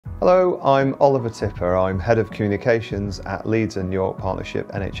Hello, I'm Oliver Tipper. I'm Head of Communications at Leeds and York Partnership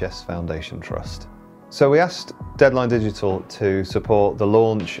NHS Foundation Trust. So we asked Deadline Digital to support the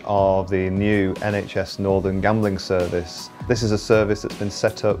launch of the new NHS Northern Gambling Service. This is a service that's been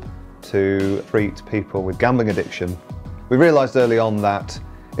set up to treat people with gambling addiction. We realised early on that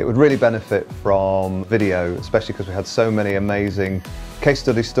it would really benefit from video, especially because we had so many amazing case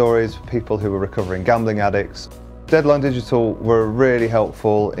study stories of people who were recovering gambling addicts. Deadline Digital were really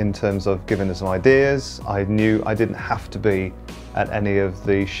helpful in terms of giving us some ideas. I knew I didn't have to be at any of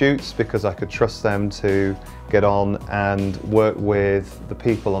the shoots because I could trust them to get on and work with the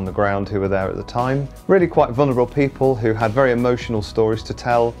people on the ground who were there at the time. Really quite vulnerable people who had very emotional stories to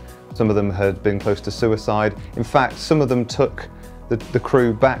tell. Some of them had been close to suicide. In fact, some of them took the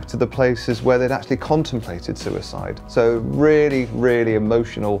crew back to the places where they'd actually contemplated suicide. So really, really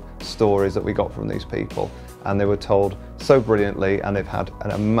emotional stories that we got from these people. And they were told so brilliantly, and they've had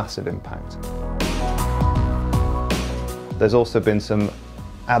a massive impact. There's also been some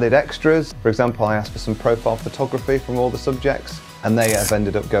added extras. For example, I asked for some profile photography from all the subjects, and they have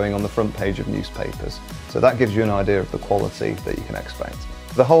ended up going on the front page of newspapers. So that gives you an idea of the quality that you can expect.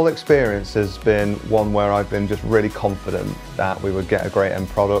 The whole experience has been one where I've been just really confident that we would get a great end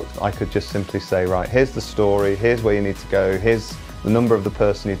product. I could just simply say, right, here's the story, here's where you need to go, here's the number of the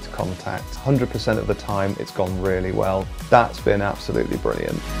person you need to contact. 100% of the time it's gone really well. That's been absolutely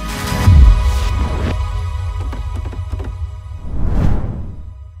brilliant.